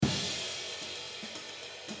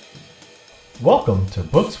Welcome to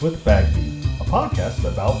Books with Bagby, a podcast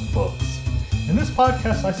about books. In this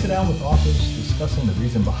podcast, I sit down with authors discussing the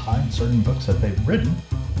reason behind certain books that they've written,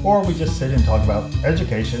 or we just sit and talk about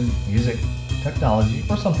education, music, technology,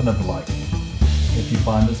 or something of the like. If you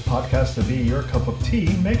find this podcast to be your cup of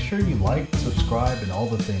tea, make sure you like, subscribe, and all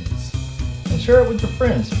the things. And share it with your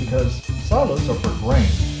friends because silos are for brain,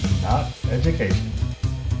 not education.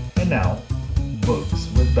 And now,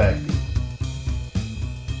 Books with Bagby.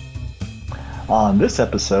 On this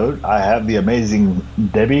episode, I have the amazing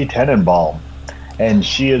Debbie Tannenbaum, and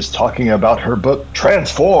she is talking about her book,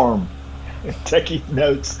 Transform! Techy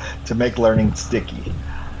Notes to Make Learning Sticky.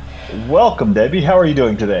 Welcome, Debbie. How are you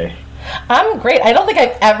doing today? I'm great. I don't think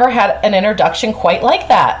I've ever had an introduction quite like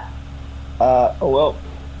that. Well,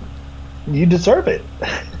 you deserve it.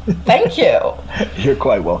 Thank you. You're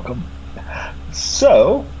quite welcome.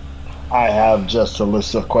 So, I have just a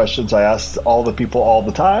list of questions I ask all the people all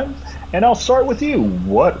the time. And I'll start with you.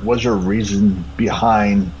 What was your reason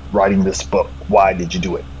behind writing this book? Why did you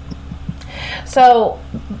do it? So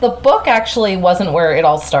the book actually wasn't where it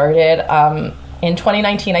all started. In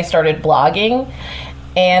 2019, I started blogging.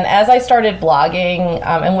 And as I started blogging,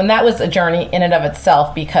 and when that was a journey in and of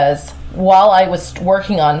itself, because while I was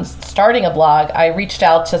working on starting a blog, I reached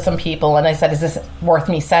out to some people and I said, is this worth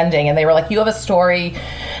me sending? And they were like, you have a story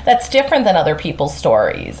that's different than other people's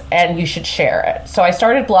stories and you should share it. So I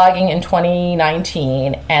started blogging in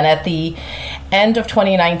 2019, and at the end of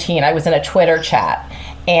 2019, I was in a Twitter chat.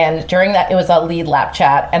 And during that, it was a lead lap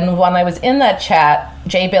chat. And when I was in that chat,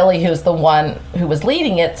 Jay Billy, who's the one who was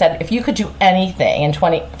leading it, said, if you could do anything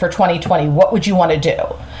for 2020, what would you want to do?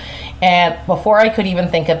 And before I could even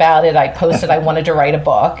think about it, I posted I wanted to write a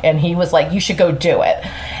book. And he was like, you should go do it.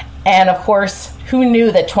 And of course, who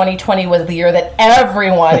knew that 2020 was the year that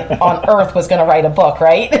everyone on earth was going to write a book,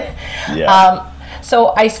 right? Yeah.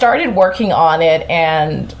 So I started working on it,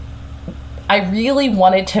 and I really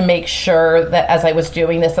wanted to make sure that as I was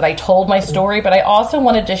doing this, that I told my story, but I also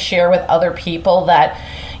wanted to share with other people that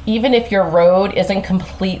even if your road isn't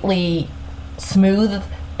completely smooth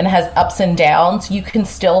and has ups and downs, you can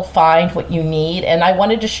still find what you need. And I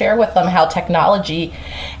wanted to share with them how technology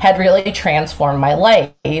had really transformed my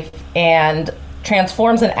life. And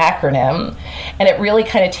Transform's an acronym, and it really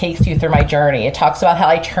kind of takes you through my journey. It talks about how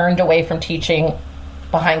I turned away from teaching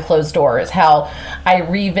behind closed doors, how I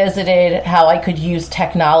revisited how I could use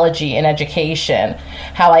technology in education,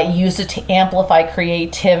 how I used it to amplify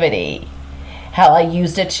creativity, how I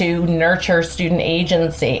used it to nurture student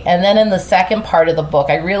agency. And then in the second part of the book,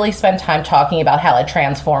 I really spent time talking about how it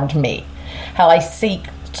transformed me, how I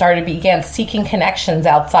began seeking connections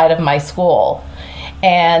outside of my school,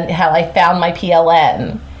 and how I found my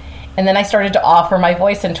PLN. And then I started to offer my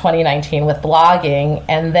voice in 2019 with blogging.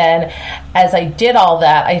 And then as I did all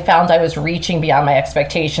that, I found I was reaching beyond my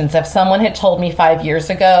expectations. If someone had told me 5 years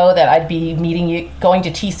ago that I'd be going to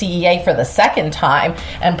TCEA for the second time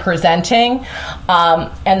and presenting,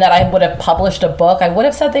 and that I would have published a book, I would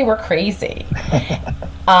have said they were crazy.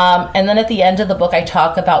 And then at the end of the book, I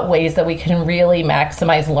talk about ways that we can really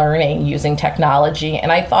maximize learning using technology.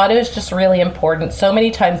 And I thought it was just really important. So many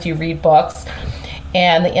times you read books,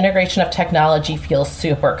 and the integration of technology feels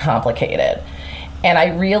super complicated. And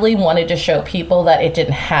I really wanted to show people that it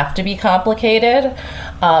didn't have to be complicated,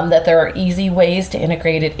 that there are easy ways to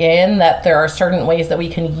integrate it in, that there are certain ways that we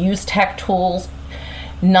can use tech tools,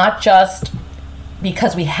 not just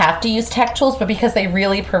because we have to use tech tools, but because they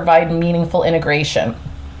really provide meaningful integration.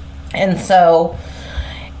 And so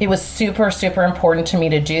it was super, super important to me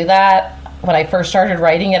to do that. When I first started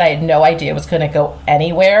writing it, I had no idea it was going to go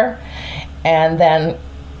anywhere. And then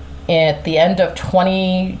at the end of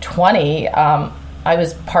 2020, I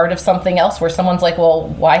was part of something else where someone's like, well,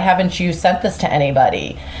 why haven't you sent this to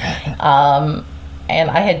anybody? And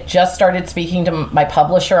I had just started speaking to my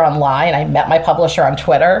publisher online. I met my publisher on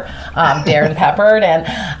Twitter, Darren Peppard, and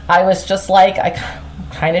I was just like, I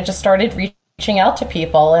kind of just started reaching out to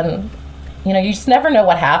people. And, you just never know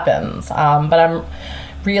what happens. But I'm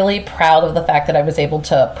really proud of the fact that I was able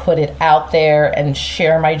to put it out there and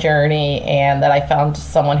share my journey, and that I found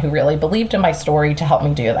someone who really believed in my story to help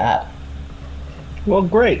me do that. Well,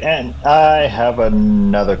 great. And I have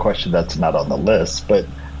another question that's not on the list, but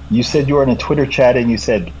you said you were in a Twitter chat and you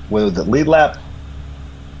said, what was it, Lead Lap?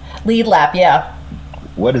 Lead Lap, yeah.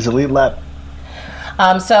 What is a Lead Lap?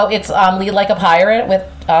 So it's Lead Like a Pirate with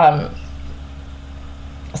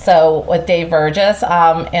Dave Burgess.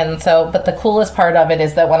 But the coolest part of it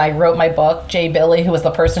is that when I wrote my book, Jay Billy, who was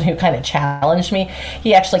the person who kind of challenged me,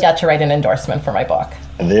 he actually got to write an endorsement for my book.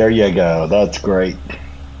 There you go. That's great.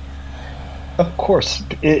 Of course,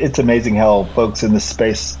 it's amazing how folks in this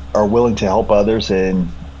space are willing to help others, and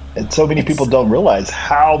so many people don't realize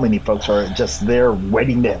how many folks are just there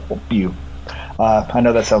waiting to help you. I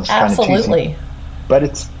know that sounds kind of cheesy, but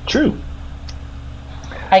it's true.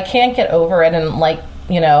 I can't get over it, and like,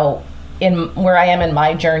 in where I am in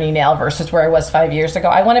my journey now versus where I was 5 years ago,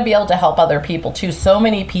 I want to be able to help other people too. So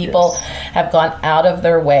many people have gone out of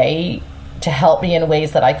their way to help me in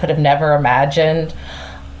ways that I could have never imagined.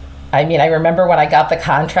 I mean, I remember when I got the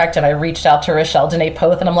contract and I reached out to Rochelle Dene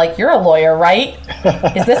Poth, and I'm like, "You're a lawyer, right?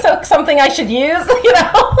 Is this something I should use?"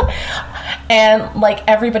 And like,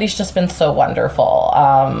 everybody's just been so wonderful,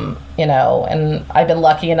 and I've been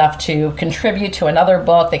lucky enough to contribute to another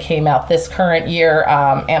book that came out this current year,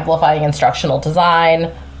 Amplifying Instructional Design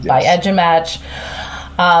by EduMatch.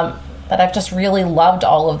 But I've just really loved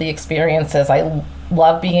all of the experiences. I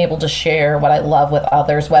love being able to share what I love with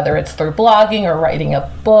others, whether it's through blogging or writing a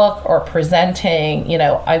book or presenting.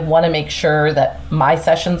 I want to make sure that my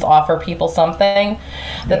sessions offer people something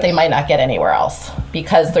that they might not get anywhere else,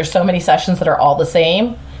 because there's so many sessions that are all the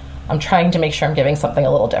same. I'm trying to make sure I'm giving something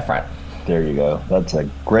a little different. There you go. That's a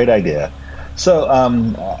great idea. So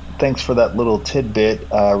thanks for that little tidbit.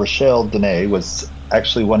 Rochelle Dene was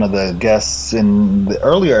actually one of the guests in the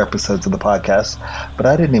earlier episodes of the podcast, but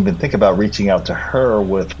I didn't even think about reaching out to her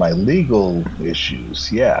with my legal issues.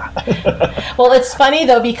 Yeah. Well, it's funny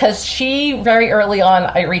though, because she very early on,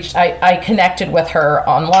 I connected with her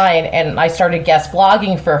online and I started guest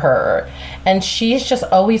blogging for her, and she's just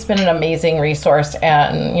always been an amazing resource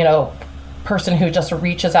and person who just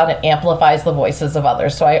reaches out and amplifies the voices of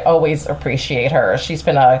others. So I always appreciate her. She's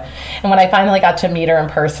been and when I finally got to meet her in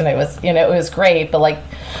person, it was great. But like,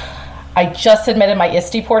 I just submitted my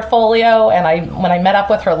ISTE portfolio, and when I met up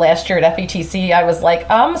with her last year at FETC, I was like,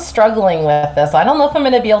 I'm struggling with this. I don't know if I'm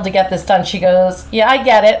going to be able to get this done. She goes, yeah, I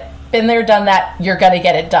get it. Been there, done that. You're going to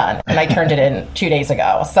get it done. And I turned it in 2 days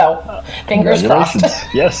ago. So fingers crossed.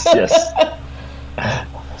 Yes.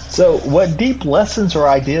 So what deep lessons or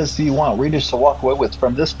ideas do you want readers to walk away with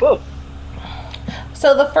from this book?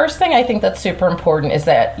 So the first thing I think that's super important is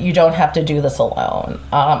that you don't have to do this alone.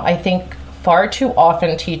 I think far too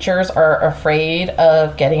often teachers are afraid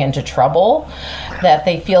of getting into trouble, that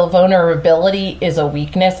they feel vulnerability is a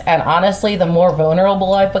weakness. And honestly, the more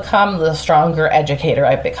vulnerable I've become, the stronger educator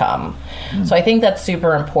I've become. So I think that's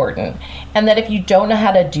super important. And that if you don't know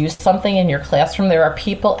how to do something in your classroom, there are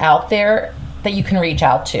people out there that you can reach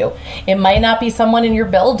out to. It might not be someone in your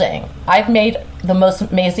building. I've made the most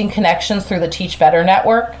amazing connections through the Teach Better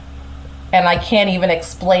network, and I can't even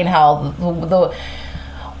explain how the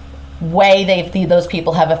way those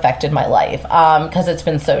people have affected my life, because it's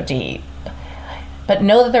been so deep. But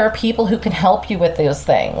know that there are people who can help you with those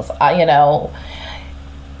things.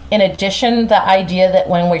 In addition, the idea that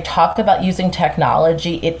when we talk about using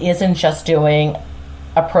technology, it isn't just doing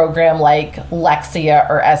a program like Lexia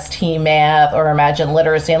or ST Math or Imagine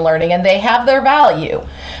Literacy and Learning, and they have their value.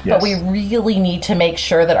 Yes. But we really need to make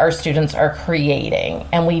sure that our students are creating,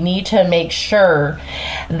 and we need to make sure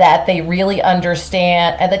that they really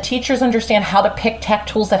understand, and the teachers understand how to pick tech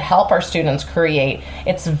tools that help our students create.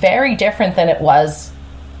 It's very different than it was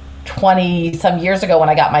 20 some years ago when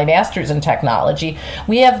I got my master's in technology.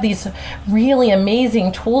 We have these really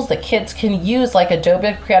amazing tools that kids can use, like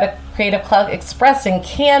Adobe Creative Cloud Express and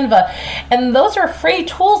Canva, and those are free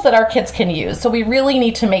tools that our kids can use. So we really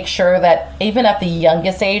need to make sure that even at the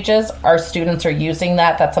youngest ages, our students are using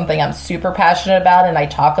that. That's something I'm super passionate about, and I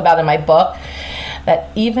talk about in my book, that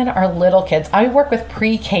even our little kids, I work with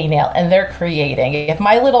pre-K now, and they're creating. If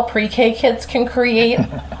my little pre-K kids can create,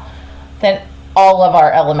 then all of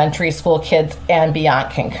our elementary school kids and beyond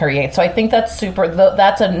can create. So I think that's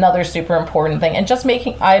another super important thing. And just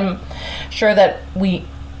I'm sure that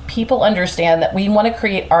people understand that we want to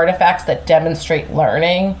create artifacts that demonstrate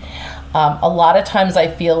learning. A lot of times I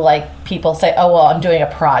feel like people say, oh, well, I'm doing a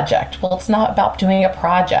project. Well, it's not about doing a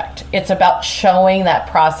project. It's about showing that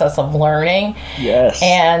process of learning. Yes.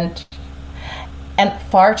 And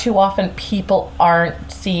far too often people aren't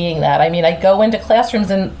seeing that. I mean, I go into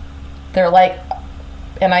classrooms and they're like,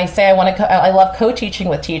 and I say I love co-teaching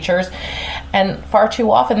with teachers, and far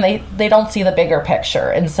too often they don't see the bigger picture.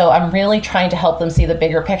 And so I'm really trying to help them see the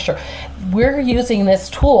bigger picture. We're using this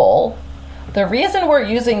tool. The reason we're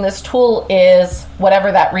using this tool is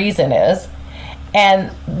whatever that reason is,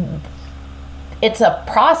 and it's a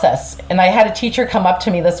process. And I had a teacher come up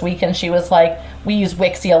to me this week, and she was like, we use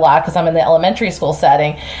Wixie a lot because I'm in the elementary school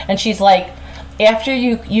setting, and she's like, after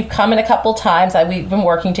you've come in a couple times, we've been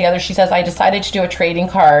working together, she says, I decided to do a trading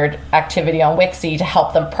card activity on Wixie to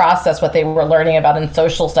help them process what they were learning about in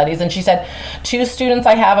social studies. And she said, 2 students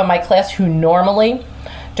I have in my class who normally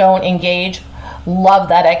don't engage love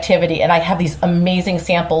that activity. And I have these amazing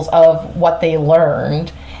samples of what they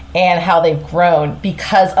learned and how they've grown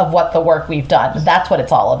because of what the work we've done. That's what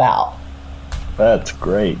it's all about. That's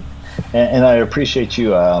great. And I appreciate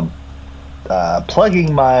you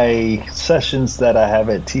plugging my sessions that I have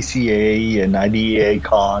at TCA and IDEA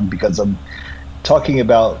Con, because I'm talking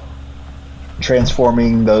about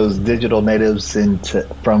transforming those digital natives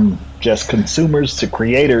from just consumers to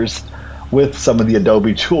creators with some of the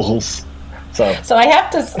Adobe tools. So I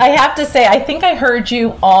have to say, I think I heard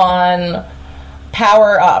you on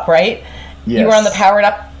Power Up, right? Yes. You were on the Powered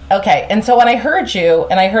Up. Okay, and so when I heard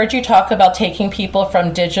you talk about taking people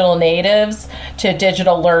from digital natives to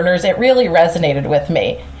digital learners, it really resonated with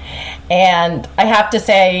me. And I have to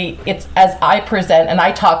say, it's as I present, and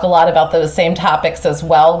I talk a lot about those same topics as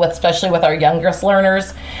well, especially with our youngest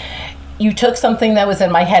learners, you took something that was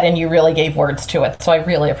in my head and you really gave words to it. So I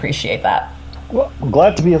really appreciate that. Well, I'm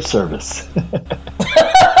glad to be of service.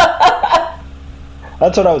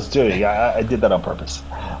 That's what I was doing. I did that on purpose.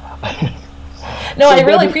 No, so I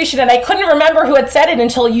really appreciate it. I couldn't remember who had said it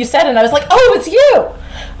until you said it, and I was like, oh, it's you!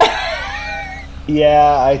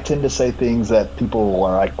 Yeah, I tend to say things that people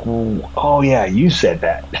are like, oh, yeah, you said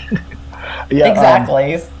that. Yeah,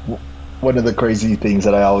 exactly. One of the crazy things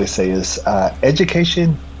that I always say is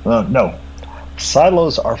education, no,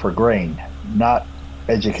 silos are for grain, not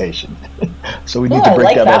education. So we need to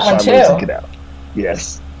break down our silos and get out.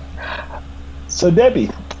 Yes. So, Debbie,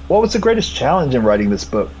 what was the greatest challenge in writing this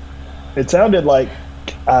book? It sounded like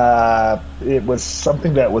it was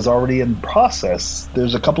something that was already in process.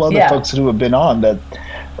 There's a couple other folks who have been on that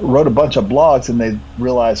wrote a bunch of blogs, and they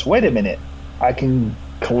realized, wait a minute, I can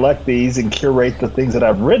collect these and curate the things that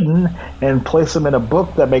I've written and place them in a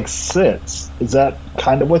book that makes sense. Is that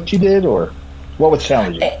kind of what you did, or what was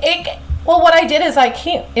challenging? Well, what I did is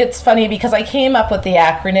it's funny because I came up with the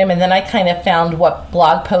acronym, and then I kind of found what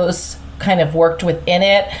blog posts kind of worked within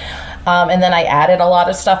it. And then I added a lot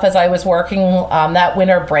of stuff as I was working. That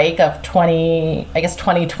winter break of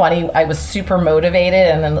 2020, I was super motivated,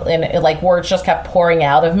 and like words just kept pouring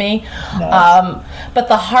out of me. Nice. But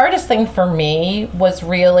the hardest thing for me was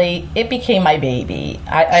really, it became my baby.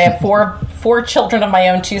 I have four children of my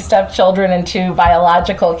own, 2 stepchildren and 2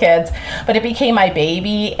 biological kids, but it became my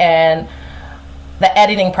baby, and the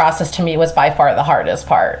editing process to me was by far the hardest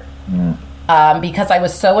part. Because I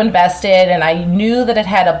was so invested, and I knew that it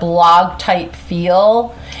had a blog type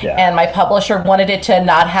feel, and my publisher wanted it to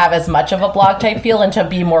not have as much of a blog type feel and to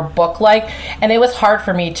be more book like. And it was hard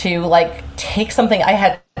for me to like take something I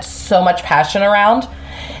had so much passion around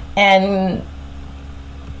and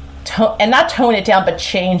not tone it down, but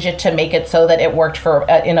change it to make it so that it worked for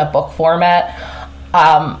in a book format.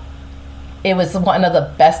 It was one of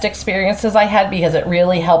the best experiences I had because it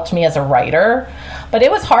really helped me as a writer. But it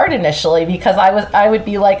was hard initially because I would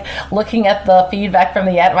be like looking at the feedback from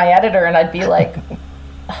my editor, and I'd be like,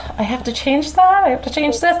 I have to change that. I have to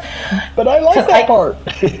change this. But I like that part.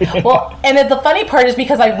 Well, and the funny part is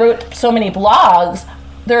because I wrote so many blogs,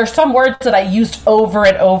 there are some words that I used over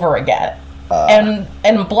and over again.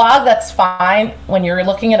 And blog, that's fine. When you're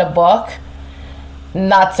looking at a book,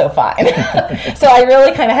 not so fine. So I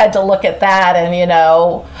really kind of had to look at that, and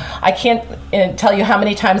I can't tell you how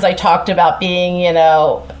many times I talked about being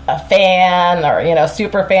a fan, or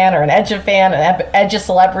super fan, or an edge of fan, and edge of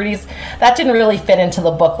celebrities. That didn't really fit into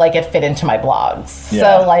the book like it fit into my blogs.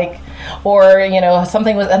 Yeah. So or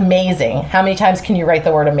something was amazing. How many times can you write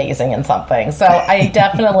the word amazing in something? So I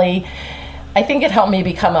definitely I think it helped me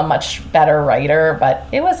become a much better writer, but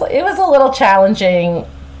it was a little challenging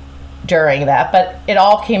during that, but it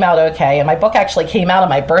all came out okay. And my book actually came out on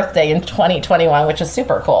my birthday in 2021, which is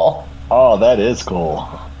super cool. Oh, that is cool.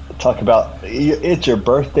 Talk about, it's your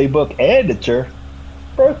birthday book and it's your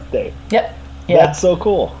birthday. Yep. Yeah. That's so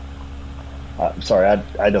cool. I'm sorry,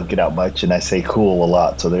 I don't get out much, and I say cool a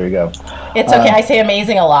lot, so there you go. It's okay. I say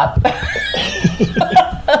amazing a lot.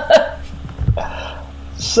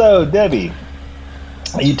 So, Debbie,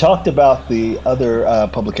 you talked about the other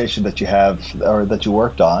publication that you have, or that you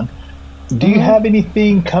worked on. Do you have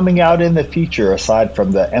anything coming out in the future aside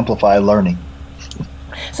from the Amplify Learning?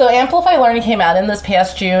 So Amplify Learning came out in this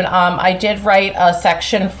past June. I did write a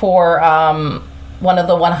section for one of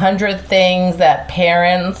the 100 Things That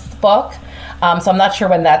Parents book. So I'm not sure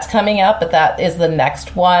when that's coming out, but that is the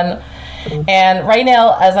next one. And right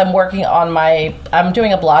now, as I'm working on I'm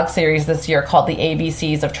doing a blog series this year called The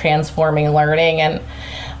ABCs of Transforming Learning. And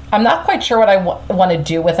I'm not quite sure what I want to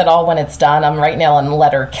do with it all when it's done. I'm right now on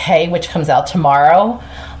letter K, which comes out tomorrow.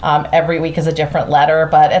 Every week is a different letter,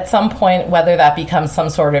 but at some point, whether that becomes some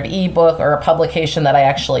sort of ebook or a publication that I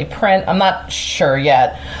actually print, I'm not sure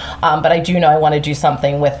yet. But I do know I want to do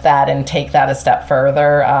something with that and take that a step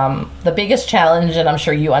further. The biggest challenge, and I'm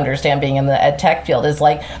sure you understand being in the ed tech field, is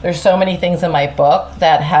like there's so many things in my book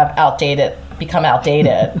that have become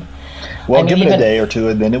outdated. Well, give it a day or two,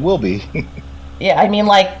 and then it will be. Yeah, I mean,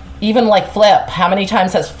 even Flip. How many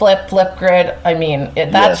times has Flipgrid? I mean,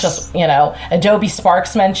 that's just, Adobe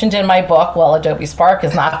Spark's mentioned in my book. Well, Adobe Spark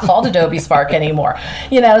is not called Adobe Spark anymore.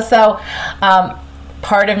 So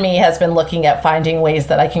part of me has been looking at finding ways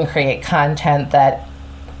that I can create content that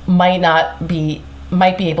might be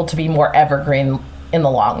able to be more evergreen in the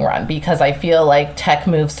long run, because I feel like tech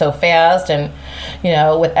moves so fast, and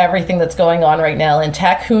with everything that's going on right now in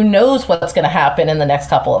tech, who knows what's going to happen in the next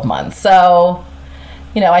couple of months. So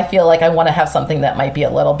I feel like I want to have something that might be a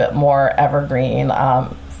little bit more evergreen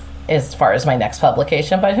as far as my next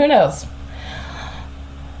publication, but who knows?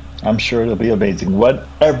 I'm sure it'll be amazing.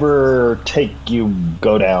 Whatever take you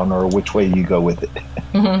go down or which way you go with it.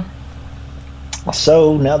 Mm-hmm.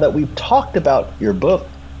 So now that we've talked about your book,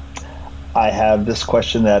 I have this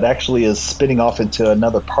question that actually is spinning off into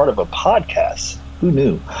another part of a podcast. Who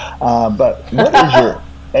knew? But what is your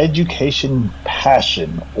education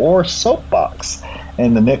passion or soapbox?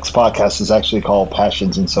 And the next podcast is actually called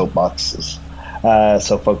Passions and Soapboxes.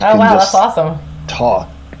 So folks can just that's awesome. Talk.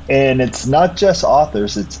 And it's not just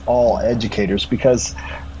authors, it's all educators, because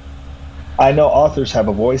I know authors have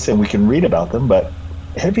a voice and we can read about them, but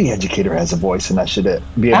every educator has a voice, and I should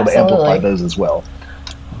be able to amplify those as well.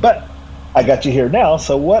 But I got you here now,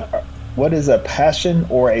 so what is a passion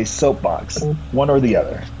or a soapbox? One or the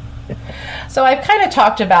other? So I've kind of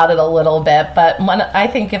talked about it a little bit, but I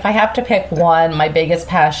think if I have to pick one, my biggest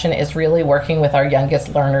passion is really working with our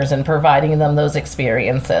youngest learners and providing them those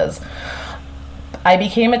experiences. I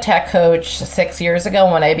became a tech coach 6 years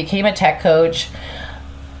ago. When I became a tech coach,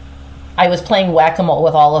 I was playing whack-a-mole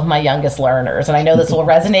with all of my youngest learners. And I know this will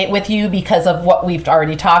resonate with you because of what we've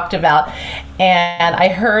already talked about. And I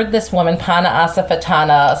heard this woman, Panna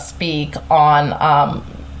Asafatana, speak on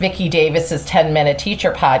Vicki Davis's 10-Minute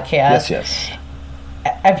Teacher podcast. Yes.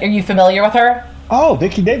 Are you familiar with her? Oh,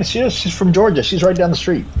 Vicki Davis. Yes, she's from Georgia. She's right down the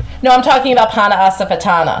street. No, I'm talking about Panna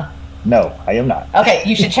Asafatana. No, I am not. Okay,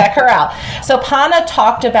 you should check her out. So Panna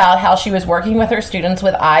talked about how she was working with her students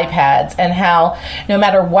with iPads, and how no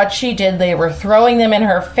matter what she did, they were throwing them in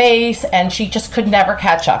her face, and she just could never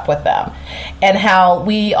catch up with them. And how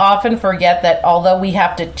we often forget that although we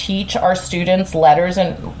have to teach our students letters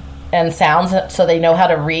and sounds so they know how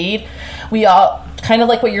to read, we all, kind of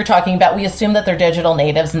like what you're talking about, we assume that they're digital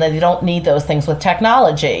natives and that they don't need those things with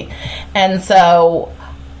technology. And so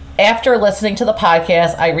after listening to the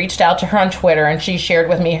podcast, I reached out to her on Twitter, and she shared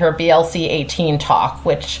with me her BLC 18 talk,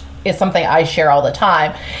 which is something I share all the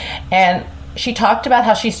time. And she talked about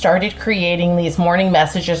how she started creating these morning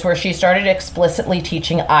messages where she started explicitly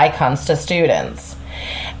teaching icons to students.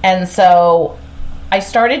 And so I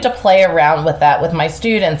started to play around with that with my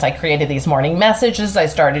students. I created these morning messages. I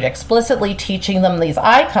started explicitly teaching them these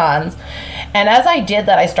icons. And as I did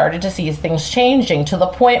that, I started to see things changing, to the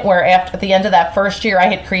point where at the end of that first year, I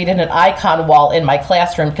had created an icon wall in my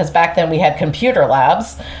classroom, because back then we had computer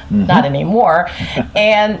labs, not anymore.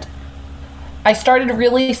 And I started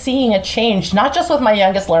really seeing a change, not just with my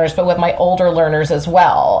youngest learners, but with my older learners as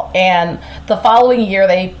well. And the following year,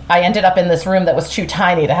 I ended up in this room that was too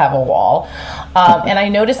tiny to have a wall. And I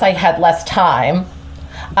noticed I had less time.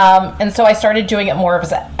 And so I started doing it more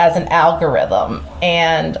as an algorithm.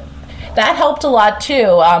 And that helped a lot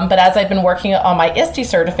too. But as I've been working on my ISTE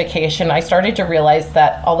certification, I started to realize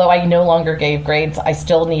that although I no longer gave grades, I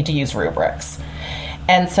still need to use rubrics.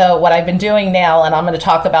 And so what I've been doing now, and I'm going to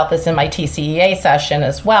talk about this in my TCEA session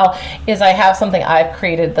as well, is I have something I've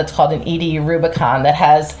created that's called an EDU Rubicon that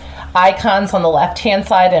has icons on the left-hand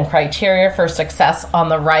side and criteria for success on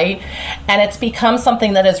the right. And it's become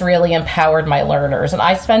something that has really empowered my learners. And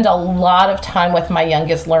I spend a lot of time with my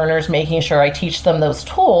youngest learners making sure I teach them those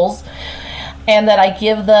tools, and that I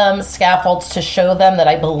give them scaffolds to show them that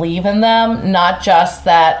I believe in them, not just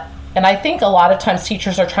that. And I think a lot of times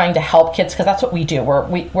teachers are trying to help kids, because that's what we do.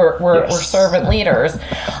 We're servant leaders.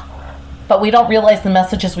 But we don't realize the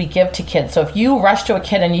messages we give to kids. So if you rush to a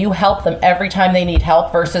kid and you help them every time they need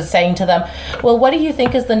help, versus saying to them, well, what do you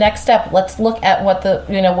think is the next step? Let's look at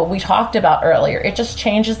what we talked about earlier. It just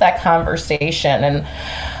changes that conversation. And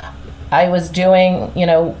I was doing,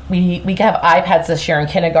 we have iPads this year in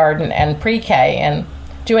kindergarten and pre-K, and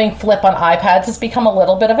doing flip on iPads has become a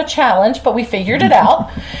little bit of a challenge, but we figured it out.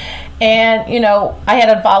 And, I had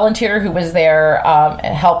a volunteer who was there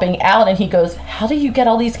helping out, and he goes, how do you get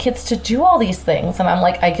all these kids to do all these things? And I'm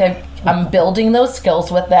like, I'm building those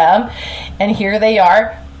skills with them, and here they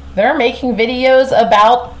are. They're making videos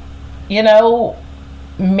about,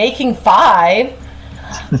 making 5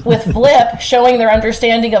 with Flip, showing their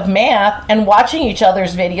understanding of math and watching each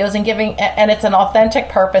other's videos and it's an authentic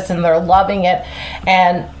purpose, and they're loving it.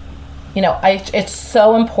 And it's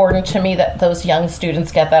so important to me that those young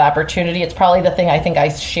students get that opportunity. It's probably the thing I think I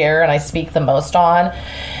share and I speak the most on,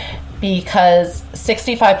 because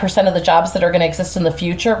 65% of the jobs that are going to exist in the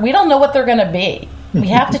future, we don't know what they're going to be. We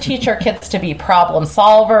have to teach our kids to be problem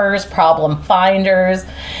solvers, problem finders.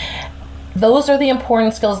 Those are the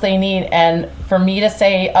important skills they need. And for me to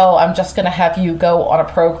say, oh, I'm just going to have you go on a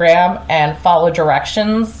program and follow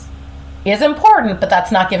directions is important, but that's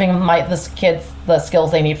not giving the kids the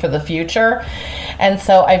skills they need for the future. And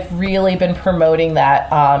so I've really been promoting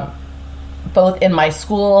that both in my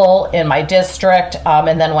school, in my district,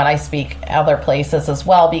 and then when I speak other places as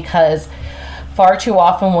well, because far too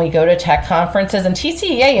often when we go to tech conferences, and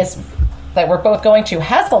TCEA that we're both going to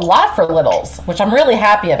has a lot for littles, which I'm really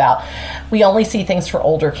happy about. We only see things for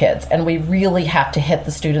older kids, and we really have to hit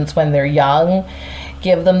the students when they're young,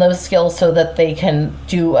 give them those skills so that they can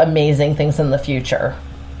do amazing things in the future.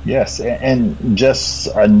 Yes, and just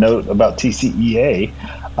a note about TCEA,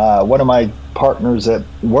 one of my partners at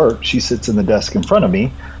work, she sits in the desk in front of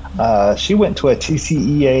me, she went to a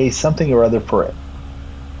TCEA something or other for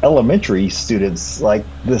elementary students like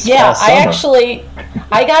this past summer.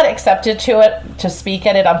 I got accepted to it to speak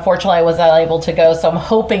at it. Unfortunately, I was not able to go, so I'm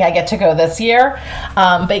hoping I get to go this year.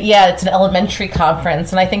 But yeah, it's an elementary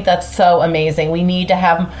conference, and I think that's so amazing. We need to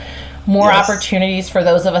have more opportunities for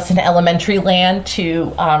those of us in elementary land to,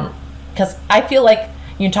 because I feel like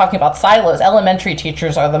you're talking about silos. Elementary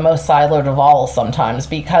teachers are the most siloed of all sometimes,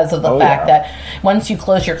 because of the fact that once you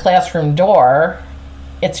close your classroom door,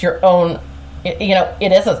 it's your own.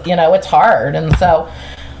 It is, it's hard. And so,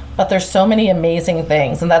 but there's so many amazing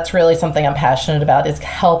things. And that's really something I'm passionate about, is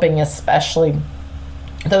helping especially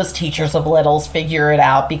those teachers of littles figure it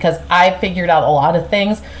out, because I figured out a lot of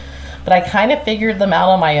things, but I kind of figured them out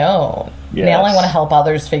on my own. Yes. Now I want to help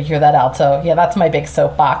others figure that out. So yeah, that's my big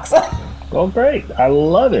soapbox. Well, great. I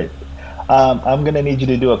love it. I'm going to need you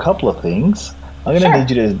to do a couple of things. I'm going to need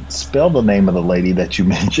you to spell the name of the lady that you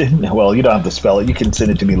mentioned. Well, you don't have to spell it. You can send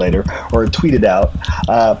it to me later or tweet it out.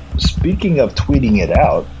 Speaking of tweeting it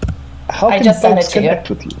out, how can folks connect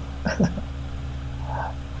with you?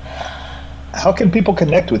 How can people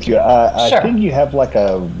connect with you? I think you have like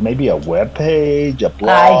maybe a web page, a blog.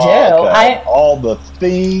 I do. All the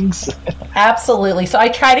things. Absolutely. So I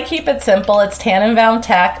try to keep it simple. It's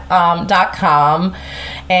TannenbaumTech.com.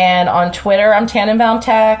 And on Twitter, I'm Tannenbaum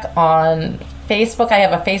Tech. On Facebook, I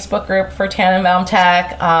have a Facebook group for Tannenbaum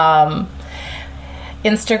Tech.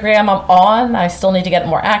 Instagram, I'm on. I still need to get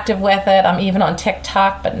more active with it. I'm even on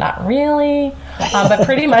TikTok, but not really. But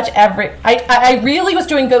pretty much I really was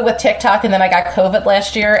doing good with TikTok, and then I got COVID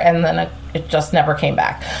last year, and then it just never came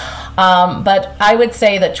back. But I would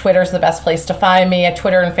say that Twitter's the best place to find me.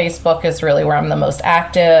 Twitter and Facebook is really where I'm the most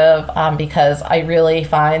active, because I really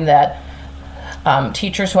find that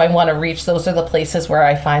teachers who I want to reach, those are the places where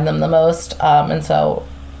I find them the most.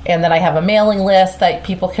 And then I have a mailing list that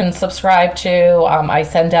people can subscribe to. I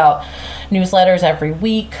send out newsletters every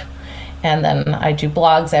week, and then I do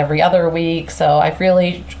blogs every other week. So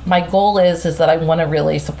my goal is that I want to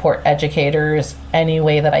really support educators any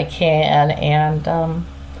way that I can. And,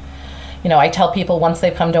 I tell people once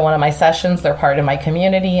they've come to one of my sessions, they're part of my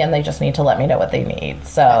community, and they just need to let me know what they need.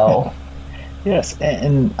 So, yes,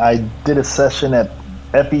 and I did a session at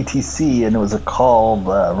FETC, and it was called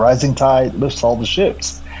Rising Tide Lifts All the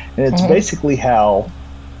Ships. And it's basically how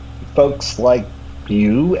folks like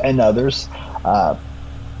you and others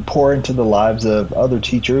pour into the lives of other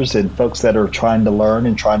teachers and folks that are trying to learn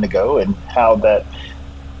and trying to go, and how that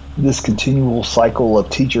this continual cycle of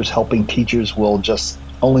teachers helping teachers will just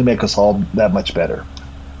only make us all that much better.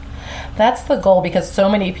 That's the goal, because so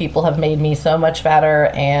many people have made me so much better,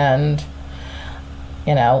 and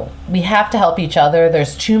we have to help each other.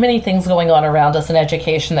 There's too many things going on around us in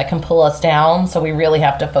education that can pull us down, so we really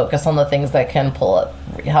have to focus on the things that can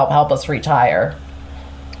help us reach higher.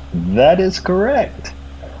 That is correct.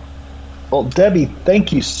 Well, Debbie,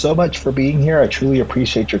 thank you so much for being here. I truly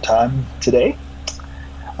appreciate your time today.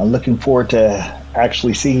 I'm looking forward to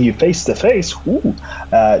actually seeing you face to face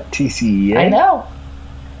at TCEA. I know.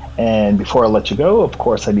 And before I let you go, of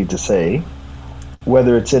course, I need to say,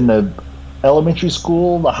 whether it's in the elementary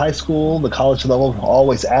school, the high school, the college level,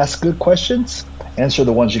 always ask good questions, answer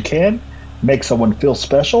the ones you can, make someone feel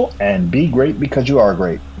special, and be great because you are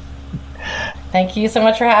great. Thank you so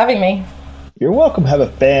much for having me. You're welcome. Have a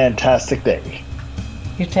fantastic day.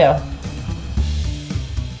 You too.